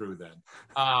must be true then.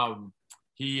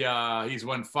 He's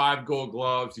won 5 Gold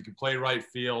Gloves. He can play right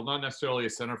field, not necessarily a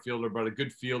center fielder, but a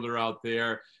good fielder out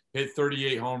there. Hit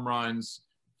 38 home runs.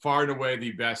 Far and away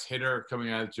the best hitter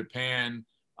coming out of Japan.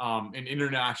 In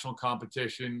international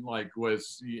competition,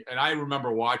 and I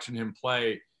remember watching him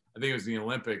play. I think it was the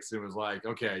Olympics. It was like,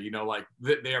 okay,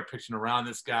 they are pitching around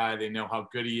this guy. They know how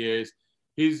good he is.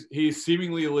 He's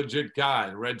seemingly a legit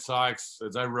guy. The Red Sox,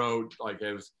 as I wrote,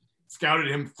 have scouted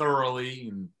him thoroughly,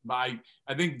 and I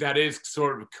think that is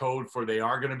sort of a code for they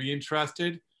are going to be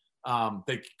interested.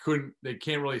 They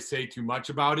can't really say too much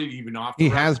about it, even off. He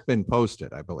has been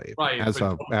posted, I believe, right?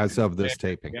 As of this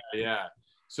taping. Yeah.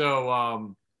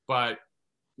 So, but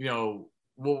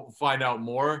we'll find out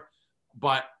more.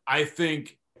 But I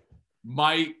think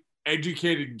my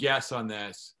educated guess on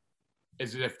this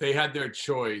is that if they had their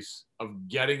choice of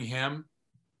getting him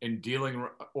and dealing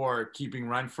or keeping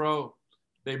Renfroe,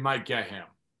 they might get him.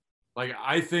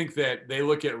 I think that they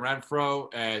look at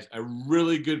Renfroe as a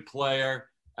really good player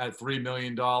at $3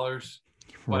 million,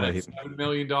 but at $7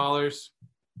 million,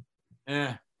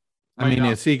 I mean,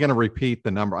 is he going to repeat the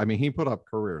number? I mean, he put up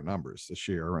career numbers this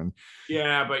year, and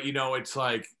yeah, but it's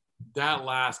like that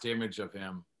last image of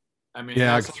him. I mean,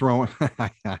 yeah,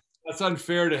 that's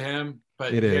unfair to him,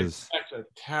 but it is such a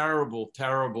terrible,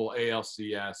 terrible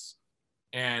ALCS,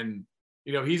 and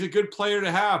he's a good player to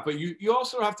have. But you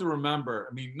also have to remember.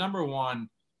 I mean, number one,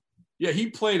 yeah, he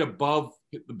played above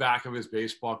the back of his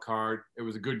baseball card. It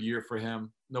was a good year for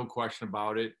him, no question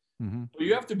about it. Mm-hmm. But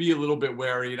you have to be a little bit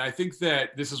wary, and I think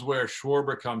that this is where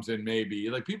Schwarber comes in. Maybe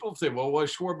people say, "Well,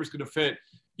 Schwarber's going to fit?"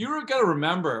 You got to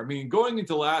remember. I mean, going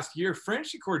into last year,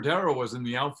 Franchy Cordero was in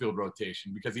the outfield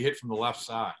rotation because he hit from the left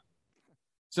side.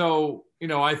 So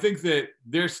I think that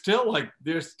there still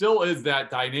is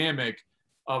that dynamic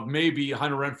of maybe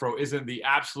Hunter Renfroe isn't the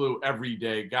absolute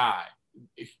everyday guy.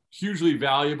 Hugely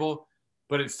valuable,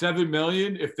 but at $7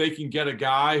 million, if they can get a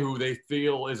guy who they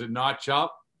feel is a notch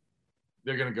up,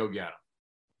 they're going to go get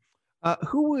him.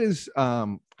 Who is,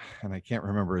 and I can't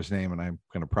remember his name, and I'm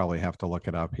going to probably have to look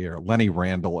it up here. Lenny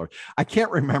Randall, or I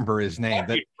can't remember his name.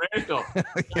 Lenny Randall.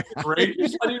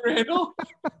 Rangers Lenny Randall?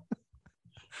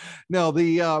 No,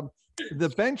 the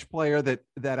bench player that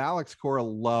Alex Cora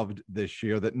loved this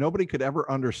year that nobody could ever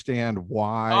understand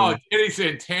why. Oh, Danny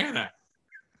Santana.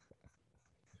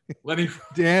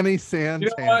 Danny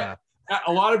Santana.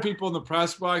 A lot of people in the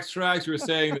press box tracks were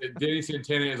saying that Danny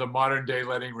Santana is a modern day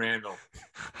Lenny Randall.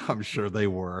 I'm sure they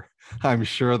were.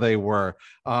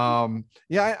 Yeah,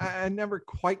 I never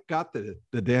quite got the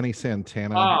Danny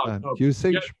Santana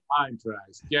usage. Get in line,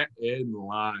 Trax. Get in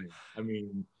line. I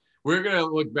mean, we're gonna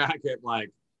look back at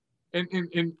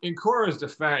in Cora's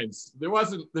defense, there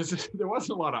wasn't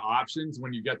a lot of options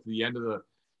when you get to the end of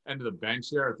the bench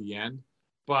there at the end.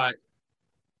 But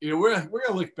we're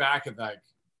gonna look back at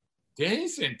Danny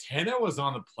Santana was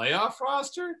on the playoff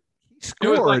roster. He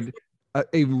scored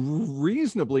a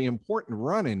reasonably important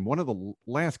run in one of the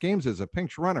last games as a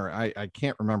pinch runner. I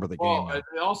can't remember the game.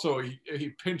 Also,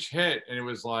 he pinch hit, and it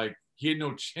was like he had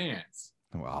no chance.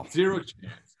 Well, zero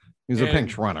chance. He was a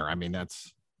pinch runner. I mean,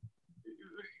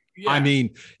 I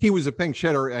mean, he was a pinch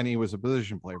hitter and he was a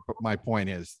position player. But my point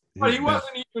is, but he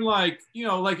wasn't even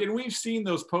and we've seen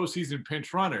those postseason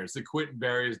pinch runners, the Quentin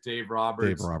Berries, Dave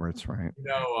Roberts, right?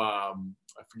 I'm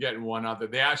forgetting one other.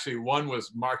 One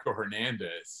was Marco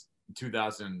Hernandez in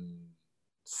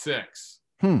 2006.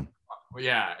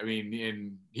 Yeah, I mean,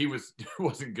 and he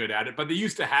wasn't good at it, but they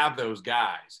used to have those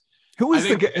guys. Who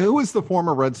was the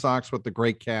former Red Sox with the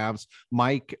great calves?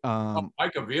 Mike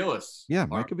Aviles. Yeah,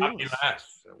 Mike Aviles.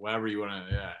 Whatever you want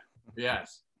to. Yeah.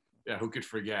 Yes. Yeah. Who could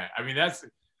forget? I mean, that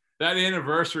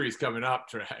anniversary is coming up,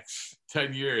 Trags.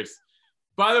 10 years.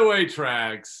 By the way,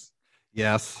 Trags.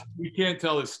 Yes. We can't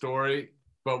tell his story,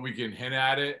 but we can hint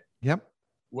at it. Yep.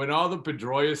 When all the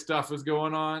Pedroia stuff was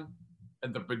going on,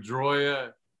 and the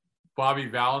Pedroia Bobby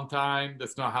Valentine,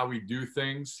 that's not how we do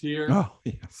things here. Oh,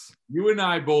 yes. You and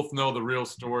I both know the real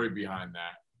story behind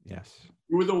that. Yes.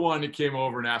 You were the one that came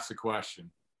over and asked the question.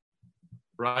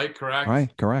 Right? Correct?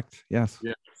 Right. Correct. Yes.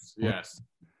 Yes.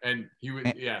 And he was,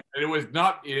 and it was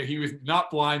not, he was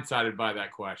not blindsided by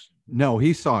that question. No,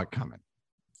 he saw it coming.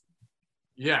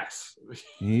 Yes.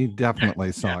 He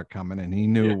definitely saw it coming, and he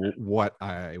knew what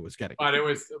I was getting.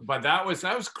 But that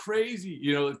was crazy.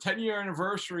 The 10-year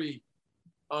anniversary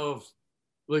of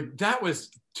that was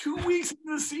 2 weeks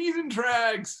into the season,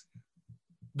 Trags.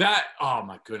 That, oh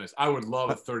my goodness, I would love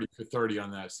a 30 for 30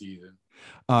 on that season.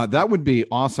 That would be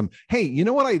awesome. Hey, you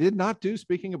know what I did not do?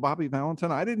 Speaking of Bobby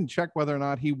Valentine, I didn't check whether or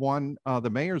not he won the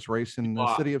mayor's race in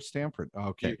the city of Stamford.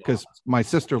 Okay, because my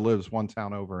sister lives one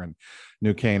town over in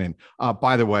New Canaan.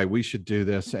 By the way, we should do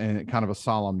this, and kind of a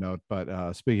solemn note,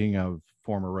 but speaking of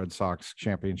former Red Sox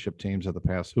championship teams of the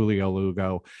past, Julio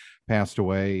Lugo passed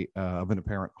away of an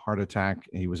apparent heart attack.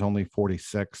 He was only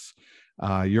 46.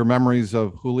 Your memories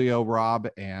of Julio, Rob,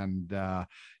 and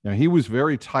he was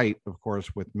very tight, of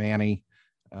course, with Manny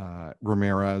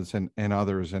Ramirez and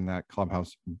others in that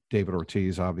clubhouse. David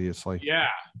Ortiz, obviously. Yeah,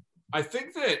 I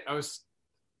think that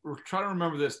we're trying to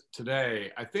remember this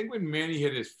today. I think when Manny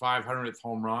hit his 500th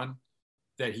home run,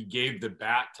 that he gave the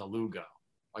bat to Lugo.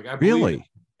 Really?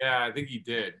 Yeah, I think he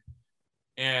did.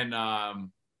 And I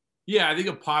think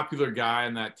a popular guy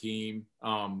on that team.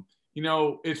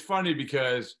 It's funny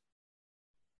because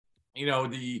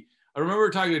I remember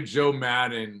talking to Joe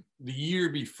Madden the year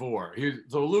before.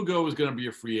 Lugo was going to be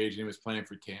a free agent. He was playing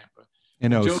for Tampa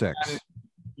in 06.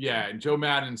 And Joe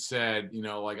Madden said,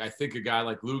 I think a guy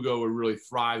like Lugo would really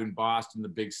thrive in Boston, the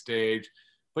big stage.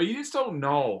 But you just don't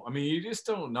know. I mean, you just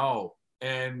don't know.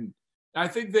 And I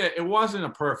think that it wasn't a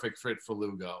perfect fit for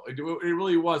Lugo. It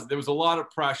really was. There was a lot of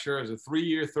pressure. It was a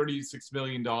 3-year, $36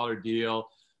 million deal.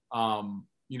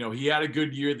 He had a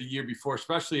good year the year before,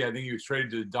 especially I think he was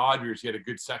traded to the Dodgers. He had a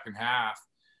good second half.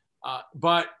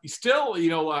 But still,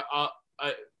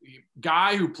 a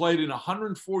guy who played in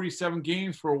 147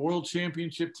 games for a world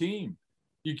championship team.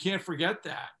 You can't forget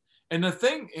that. And the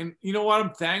thing, and you know what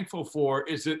I'm thankful for,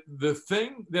 is that the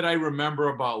thing that I remember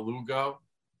about Lugo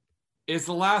is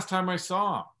the last time I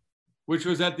saw him, which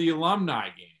was at the alumni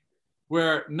game,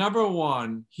 where number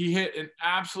one, he hit an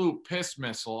absolute piss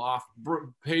missile off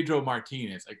Pedro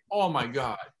Martinez. Like, oh my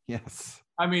God. Yes.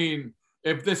 I mean,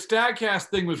 if the StatCast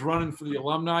thing was running for the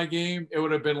alumni game, it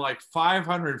would have been like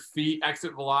 500 feet,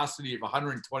 exit velocity of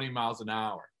 120 miles an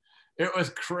hour. It was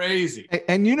crazy.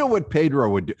 And you know what Pedro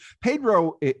would do?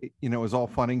 Pedro, is all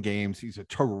fun and games. He's a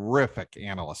terrific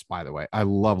analyst, by the way. I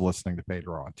love listening to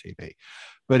Pedro on TV.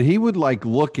 But he would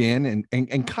look in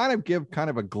and kind of give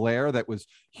kind of a glare that was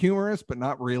humorous, but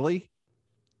not really.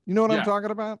 You know what I'm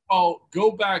talking about? Oh,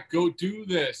 go do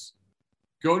this.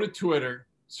 Go to Twitter,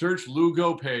 search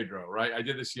Lugo Pedro, right? I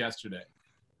did this yesterday.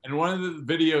 And one of the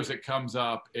videos that comes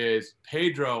up is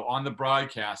Pedro on the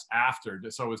broadcast after,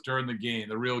 so it was during the game,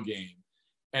 the real game,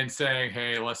 and saying,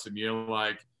 hey, listen,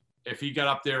 if he got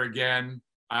up there again,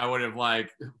 I would have I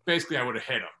would have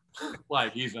hit him.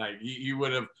 He's like,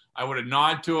 I would have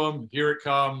nodded to him, here it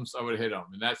comes, I would have hit him.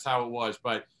 And that's how it was.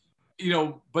 But,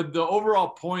 but the overall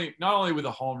point, not only with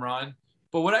a home run,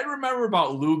 but what I remember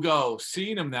about Lugo,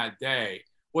 seeing him that day,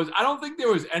 was I don't think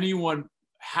there was anyone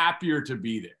happier to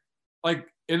be there.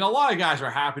 And a lot of guys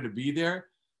are happy to be there,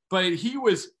 but he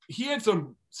had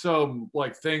some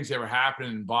things that were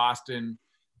happening in Boston.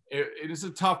 It is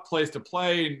a tough place to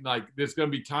play. And there's going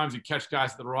to be times you catch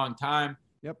guys at the wrong time.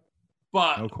 Yep.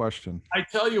 But no question. I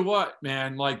tell you what,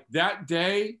 man, that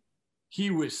day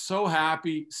he was so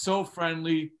happy, so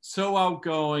friendly, so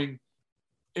outgoing.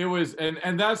 it was,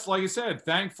 and that's like I said,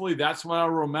 thankfully that's what I'll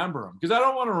remember him, because I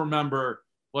don't want to remember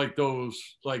like those,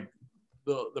 like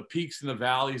the peaks and the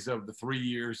valleys of the 3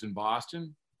 years in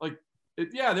Boston. Like,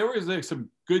 there was like some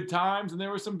good times and there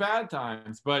were some bad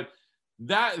times, but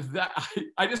that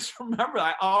I just remember,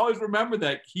 I always remember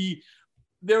that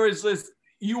there was this,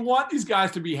 you want these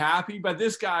guys to be happy, but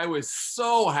this guy was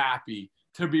so happy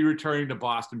to be returning to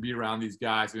Boston, be around these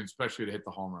guys, and especially to hit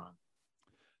the home run.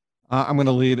 I'm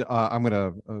going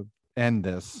to end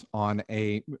this on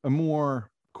a more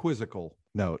quizzical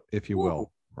note, if you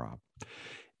will, Rob.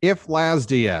 If Laz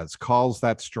Diaz calls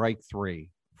that strike 3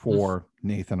 for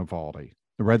Nathan Eovaldi,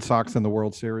 the Red Sox in the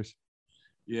World Series?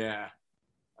 Yeah,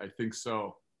 I think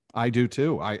so. I do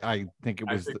too. I think it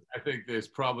was. I think there's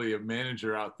probably a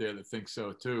manager out there that thinks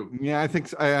so too. Yeah, I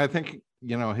think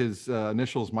his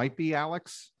initials might be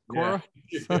Alex Cora.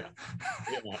 Yeah.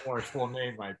 Or his full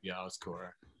name might be Alex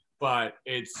Cora. But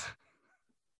it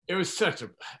was such a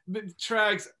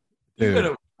Trags. You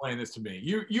gotta explain this to me.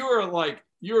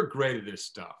 You're great at this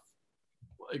stuff,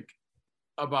 like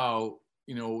about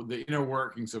the inner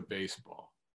workings of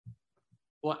baseball.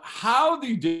 Well, how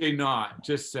did they not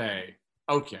just say,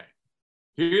 okay,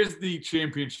 here's the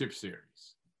championship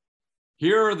series.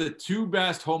 Here are the 2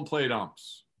 best home plate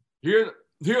umps. Here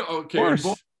are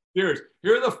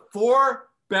the 4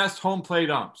 best home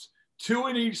plate umps, 2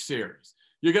 in each series.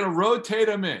 You're going to rotate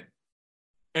them in,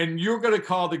 and you're going to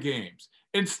call the games.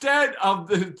 Instead of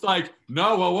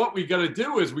what we got to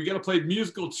do is we got to play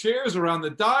musical chairs around the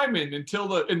diamond until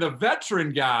the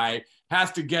veteran guy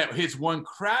has to get his one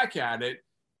crack at it.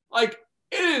 Like,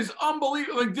 it is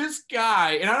unbelievable. Like, this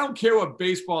guy, and I don't care what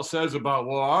baseball says about,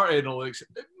 our analytics.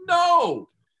 No,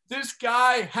 this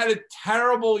guy had a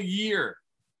terrible year.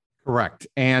 Correct.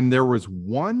 And there was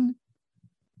one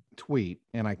tweet,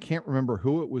 and I can't remember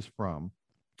who it was from.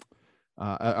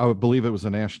 I believe it was a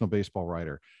national baseball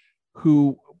writer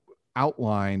who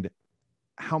outlined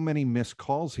how many missed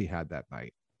calls he had that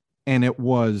night. And it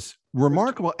was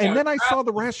remarkable. And then I saw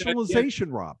the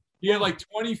rationalization, Rob. He had like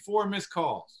 24 missed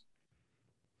calls.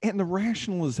 And the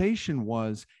rationalization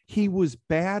was he was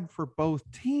bad for both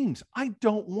teams. I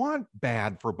don't want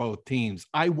bad for both teams.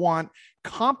 I want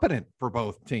competent for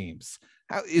both teams.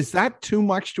 Is that too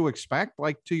much to expect?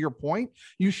 Like, to your point,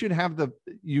 you should have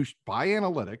by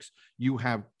analytics, you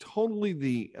have totally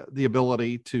the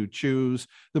ability to choose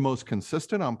the most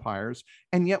consistent umpires.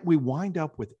 And yet we wind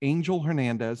up with Angel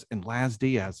Hernandez and Laz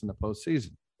Diaz in the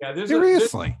postseason. Yeah,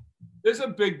 seriously. There's a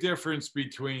big difference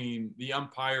between the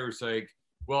umpires, like,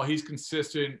 well, he's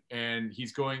consistent and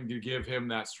he's going to give him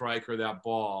that strike or that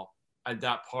ball at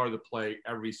that part of the play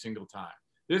every single time.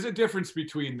 There's a difference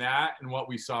between that and what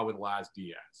we saw with Laz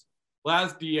Diaz.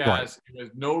 Laz Diaz, right. It was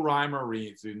no rhyme or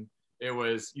reason. It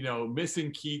was,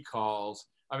 missing key calls.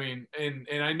 I mean, and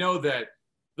I know that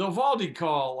the Eovaldi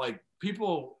call, like,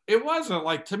 people, it wasn't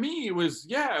like, to me, it was,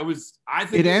 I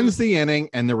think it ends the inning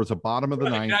and there was a bottom of the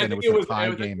ninth and it was a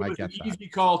tie game. I get that. Easy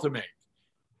call to make.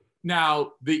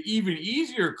 Now, the even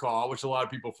easier call, which a lot of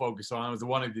people focus on, was the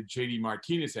one that JD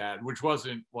Martinez had, which was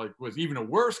even a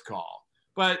worse call.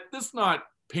 But let's not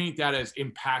paint that as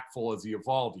impactful as the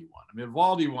Eovaldi one. I mean, the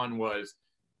Eovaldi one was,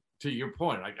 to your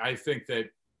point, like, I think that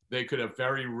they could have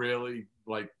very really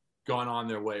gone on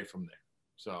their way from there.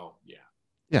 So, yeah.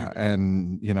 Yeah,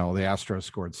 and the Astros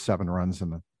scored 7 runs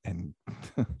and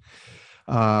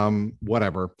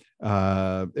whatever.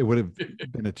 It would have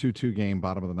been a 2-2 game,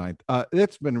 bottom of the ninth.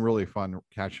 It's been really fun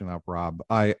catching up, Rob.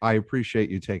 I appreciate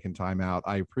you taking time out.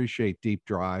 I appreciate Deep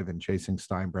Drive and Chasing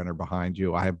Steinbrenner behind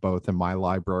you. I have both in my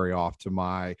library off to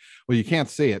well, you can't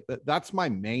see it. That's my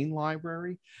main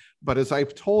library. But as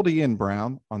I've told Ian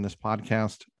Brown on this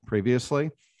podcast previously,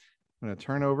 I'm going to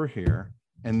turn over here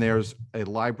and there's a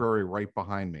library right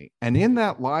behind me. And in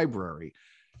that library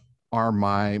are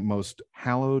my most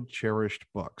hallowed, cherished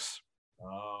books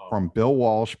from Bill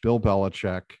Walsh, Bill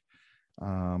Belichick,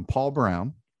 Paul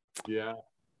Brown,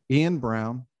 Ian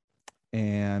Brown,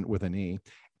 and with an E,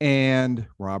 and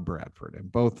Rob Bradford.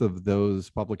 And both of those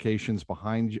publications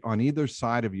behind you on either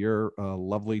side of your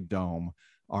lovely dome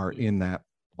are in that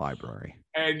library.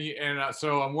 And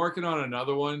so I'm working on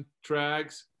another one,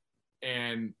 Trags,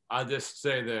 and I'll just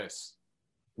say this.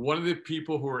 One of the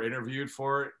people who were interviewed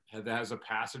for it that has a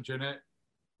passage in it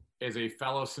is a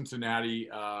fellow Cincinnati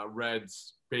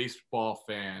Reds baseball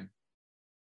fan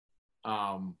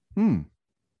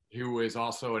who is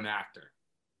also an actor.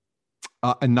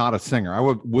 And not a singer. I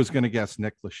was going to guess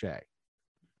Nick Lachey.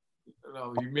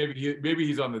 No, maybe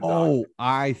he's on the dock.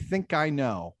 I think I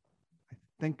know.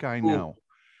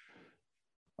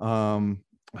 I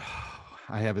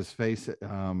have his face.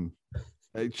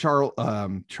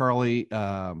 Charlie.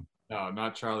 No,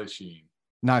 not Charlie Sheen.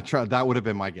 Not Charlie. That would have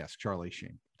been my guess. Charlie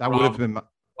Sheen. That would have been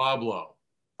Rob Lowe.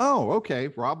 Oh, okay.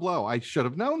 Rob Lowe. I should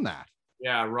have known that.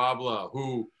 Yeah, Rob Lowe,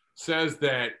 who says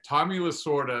that Tommy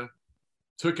Lasorda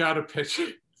took out a pitcher.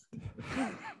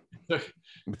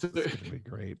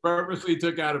 Great. Purposely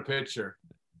took out a pitcher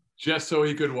just so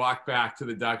he could walk back to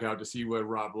the dugout to see where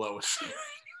Rob Lowe was.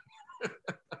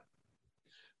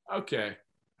 Okay.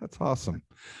 That's awesome.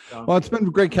 Well, it's been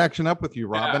great catching up with you,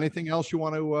 Rob. Yeah. Anything else you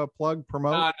want to plug,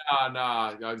 promote? No.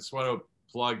 I just want to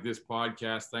plug this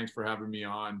podcast. Thanks for having me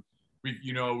on.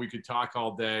 We could talk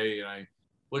all day, and I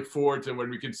look forward to when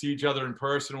we can see each other in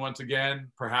person once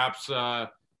again. Perhaps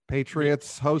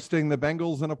Patriots hosting the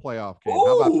Bengals in a playoff game.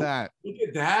 How about that? Look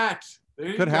at that.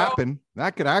 Could happen.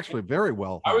 That could actually very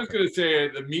well happen. I was going to say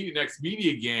the next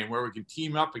media game where we could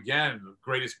team up again, the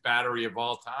greatest battery of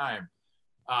all time.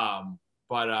 I'll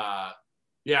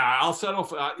settle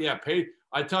for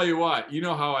I tell you what, you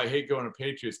know how I hate going to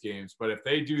Patriots games, but if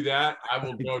they do that, I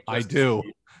will go. I do.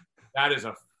 That is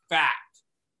a fact.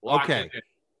 Lock okay.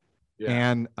 Yeah.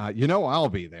 And I'll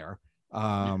be there.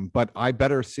 But I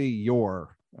better see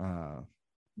your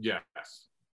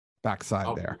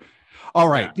backside there. All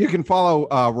right. Yeah. You can follow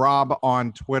Rob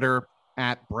on Twitter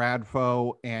at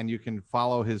Bradfo, and you can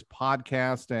follow his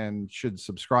podcast and should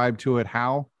subscribe to it.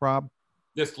 How, Rob?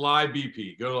 Just Live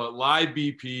BP. Go to Live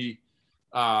BP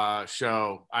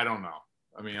show. I don't know.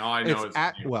 I mean, all I know is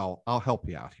I'll help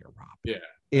you out here, Rob. Yeah.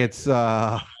 It's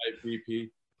Live BP.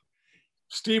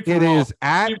 Steve. It is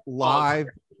at Live.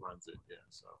 Runs it. Yeah.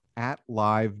 So at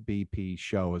Live BP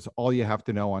show is all you have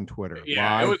to know on Twitter.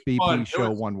 Yeah, Live BP fun.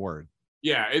 Show, one word.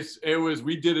 Yeah, it was.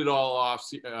 We did it all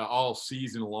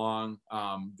season long.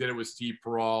 Did it with Steve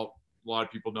Peralt. A lot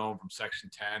of people know him from Section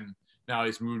 10. Now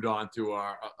he's moved on to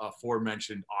our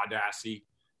aforementioned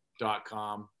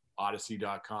Odyssey.com.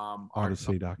 Audacy.com.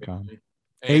 AUDACY.com.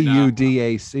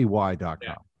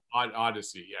 Yeah,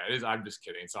 Odyssey. Yeah, it is. I'm just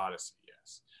kidding. It's Odyssey.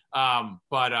 Yes.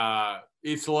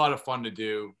 It's a lot of fun to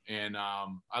do, and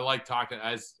I like talking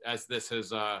as this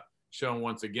has shown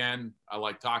once again. I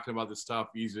like talking about this stuff.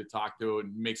 Easy to talk to,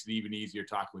 and makes it even easier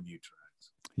talking with you,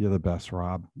 Travis. You're the best,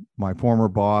 Rob. My former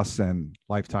boss and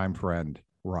lifetime friend,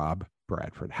 Rob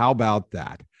Bradford. How about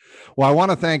that? Well, I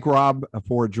want to thank Rob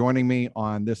for joining me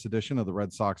on this edition of the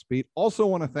Red Sox Beat. Also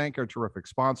want to thank our terrific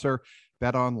sponsor,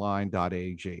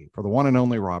 betonline.ag. For the one and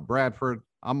only Rob Bradford,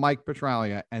 I'm Mike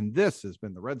Petralia, and this has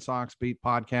been the Red Sox Beat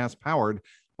podcast powered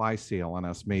by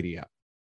CLNS Media.